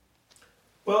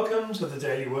Welcome to the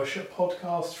Daily Worship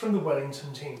Podcast from the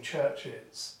Wellington Team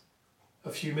Churches. A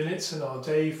few minutes in our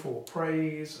day for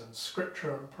praise and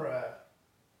scripture and prayer.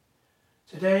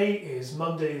 Today is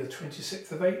Monday the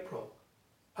 26th of April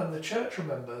and the church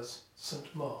remembers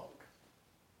St. Mark.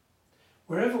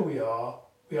 Wherever we are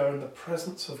in the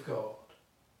presence of God.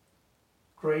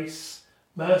 Grace,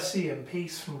 mercy and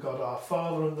peace from God our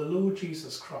Father and the Lord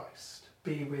Jesus Christ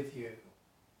be with you.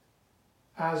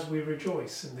 As we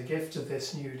rejoice in the gift of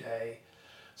this new day,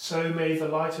 so may the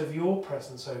light of your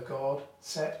presence, O God,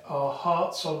 set our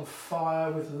hearts on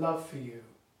fire with love for you,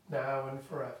 now and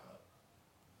forever.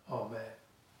 Amen.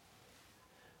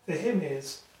 The hymn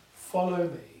is Follow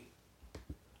Me.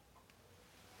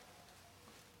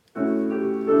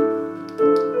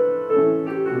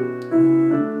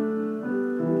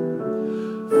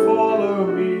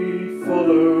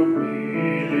 Follow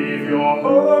me, leave your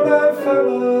home and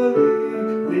family.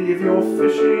 Leave your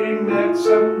fishing nets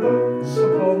and boats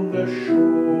upon the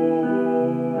shore.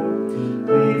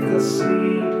 Leave the seed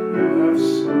you have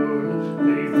sown,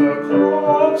 leave the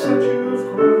crops that you've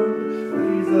grown,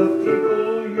 leave the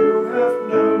people you have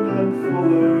known and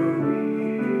follow me.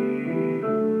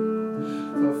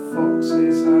 The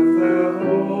foxes have their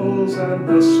holes and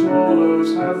the swallows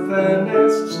have their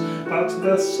nests, but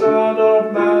the Son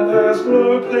of Man has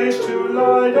no place to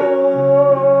lie down.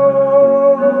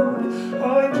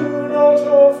 I do not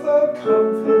offer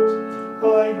comfort,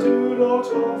 I do not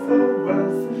offer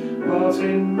wealth, but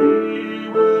in me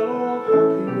will all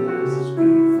happiness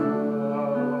be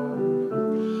found.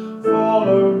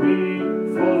 Follow me,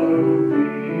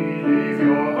 leave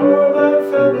your home and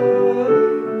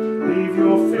family, leave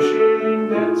your fishing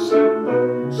nets and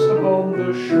boats upon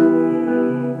the shore.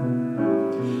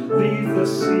 Leave the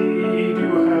seed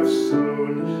you have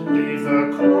sown, leave the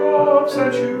crops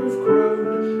that you've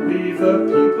grown, leave the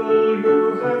people you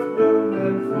have known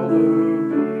and follow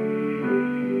me.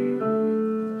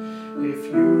 If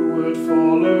you would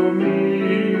follow me,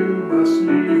 you must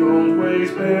leave old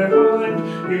ways behind.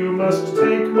 You must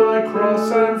take my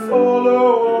cross and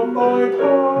follow on my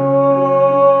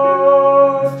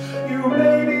path. You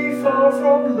may be far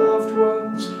from loved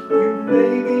ones, you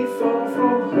may be far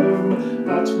from home,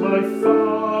 but my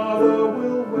Father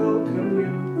will welcome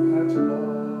you at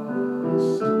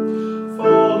last.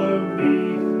 Follow me,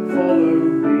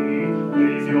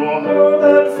 leave your home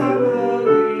and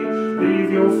family, leave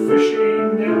your fishing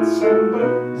nets and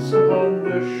boats upon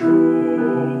the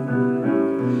shore.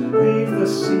 Leave the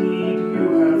seed you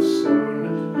have sown,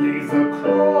 leave the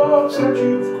crops that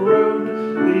you've grown,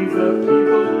 leave the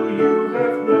people you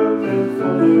have known and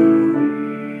follow me.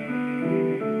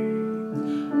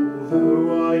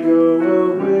 Although I go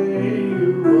away,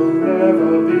 you will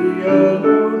never be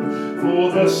alone, for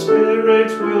the Spirit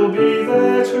will be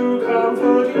there to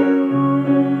comfort you.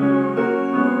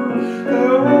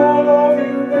 Though all of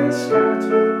you may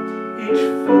scatter, each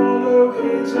follow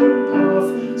his own path,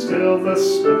 still the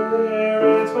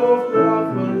Spirit of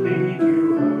love will lead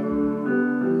you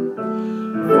home.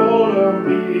 Follow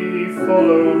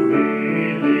me,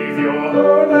 leave your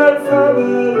home and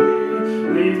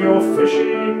family, leave your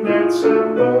fishing nets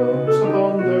and boats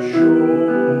upon the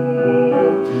shore.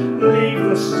 Leave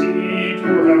the seed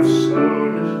you have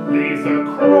sown, leave the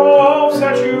crops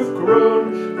that you've grown,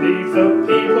 leave the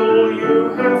people you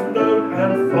have known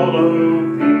and follow me.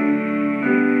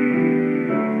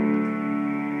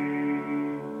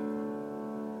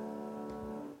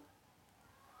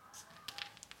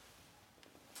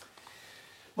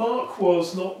 Mark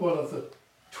was not one of the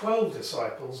 12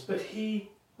 disciples, but he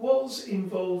was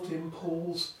involved in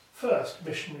Paul's first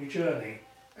missionary journey,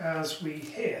 as we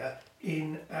hear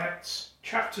in Acts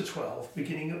chapter 12,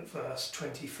 beginning at verse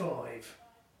 25.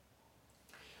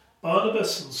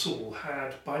 Barnabas and Saul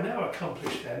had by now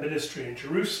accomplished their ministry in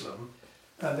Jerusalem,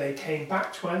 and they came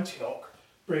back to Antioch,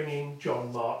 bringing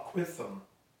John Mark with them.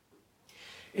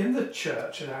 In the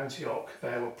church at Antioch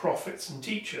there were prophets and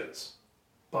teachers: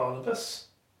 Barnabas,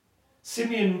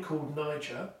 Simeon called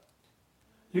Niger,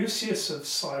 Lucius of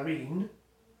Cyrene,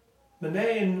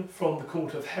 Manaen from the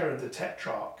court of Herod the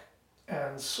Tetrarch,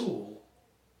 and Saul.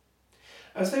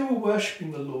 As they were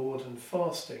worshipping the Lord and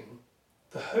fasting,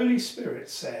 the Holy Spirit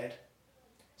said,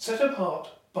 "Set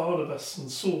apart Barnabas and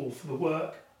Saul for the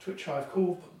work to which I have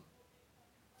called them."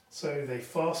 So they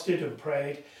fasted and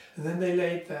prayed, and then they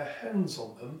laid their hands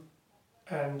on them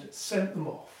and sent them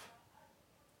off.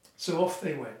 So off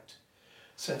they went,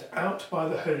 sent out by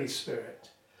the Holy Spirit,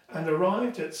 and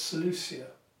arrived at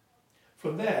Seleucia.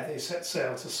 From there they set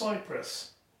sail to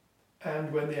Cyprus,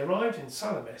 and when they arrived in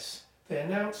Salamis, they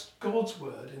announced God's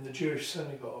word in the Jewish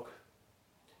synagogue.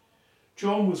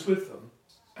 John was with them,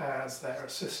 as their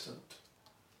assistant.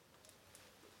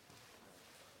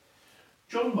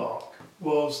 John Mark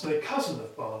was the cousin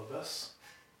of Barnabas,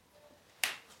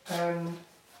 and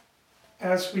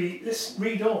as we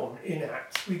read on in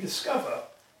Acts, we discover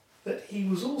that he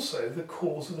was also the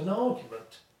cause of an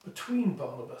argument between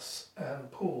Barnabas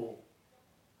and Paul.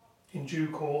 In due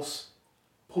course,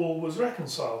 Paul was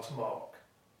reconciled to Mark.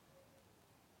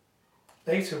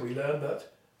 Later we learn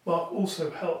that Mark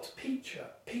also helped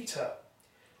Peter,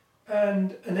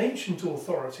 and an ancient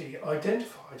authority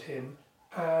identified him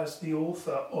as the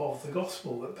author of the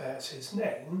gospel that bears his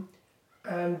name,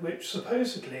 and which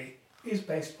supposedly is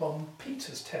based upon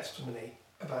Peter's testimony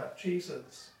about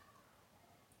Jesus.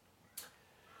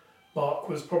 Mark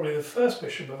was probably the first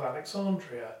bishop of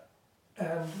Alexandria,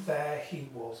 and there he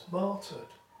was martyred.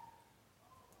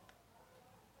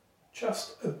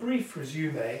 Just a brief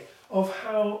resume of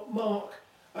how Mark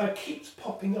keeps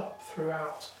popping up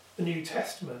throughout the New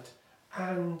Testament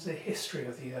and the history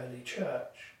of the early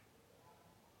church.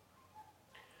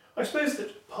 I suppose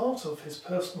that part of his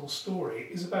personal story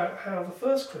is about how the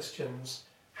first Christians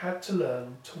had to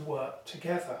learn to work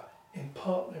together in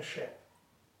partnership.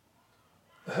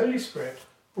 The Holy Spirit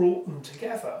brought them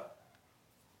together,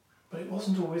 but it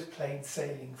wasn't always plain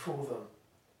sailing for them,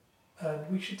 and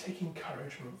we should take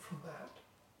encouragement from that.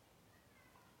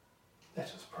 Let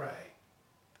us pray.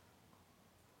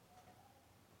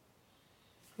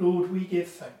 Lord, we give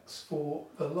thanks for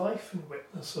the life and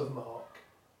witness of Mark,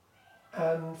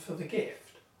 and for the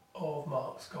gift of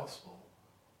Mark's gospel.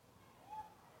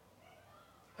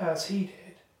 As he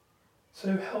did,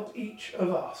 so help each of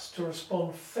us to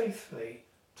respond faithfully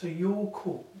to your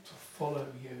call to follow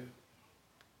you.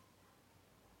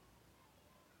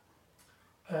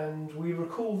 And we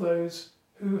recall those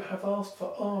who have asked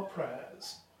for our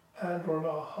prayers and are on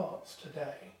our hearts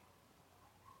today.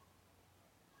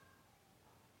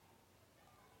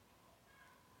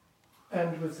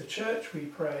 And with the church we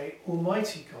pray,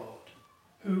 Almighty God,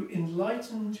 who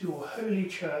enlightened your holy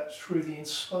church through the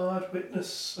inspired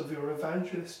witness of your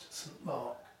evangelist St.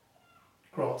 Mark,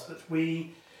 grant that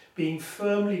we, being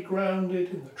firmly grounded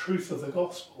in the truth of the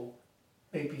gospel,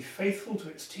 may be faithful to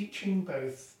its teaching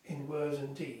both in word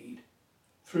and deed,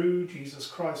 through Jesus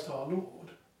Christ our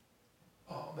Lord.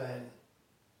 Amen.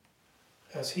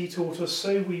 As he taught us,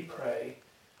 so we pray.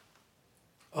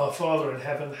 Our Father in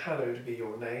heaven, hallowed be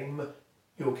your name.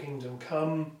 Your kingdom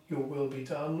come, your will be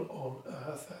done on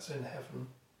earth as in heaven.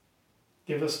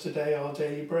 Give us today our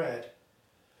daily bread.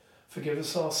 Forgive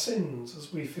us our sins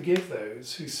as we forgive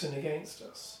those who sin against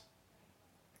us.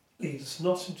 Lead us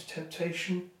not into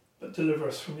temptation, but deliver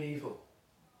us from evil.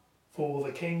 For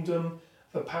the kingdom,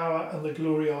 the power and the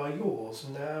glory are yours,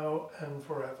 now and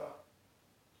forever.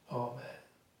 Amen.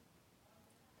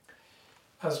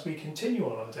 As we continue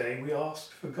on our day, we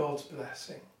ask for God's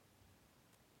blessing.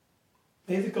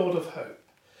 May the God of hope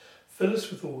fill us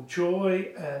with all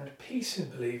joy and peace in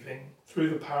believing through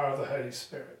the power of the Holy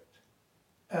Spirit,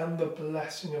 and the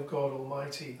blessing of God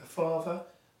Almighty, the Father,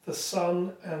 the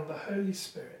Son, and the Holy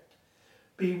Spirit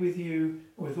be with you,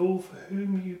 with all for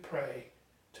whom you pray,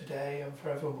 today and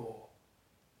forevermore.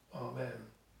 Amen.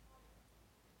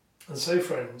 And so,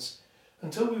 friends,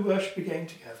 until we worship again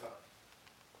together,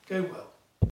 go well.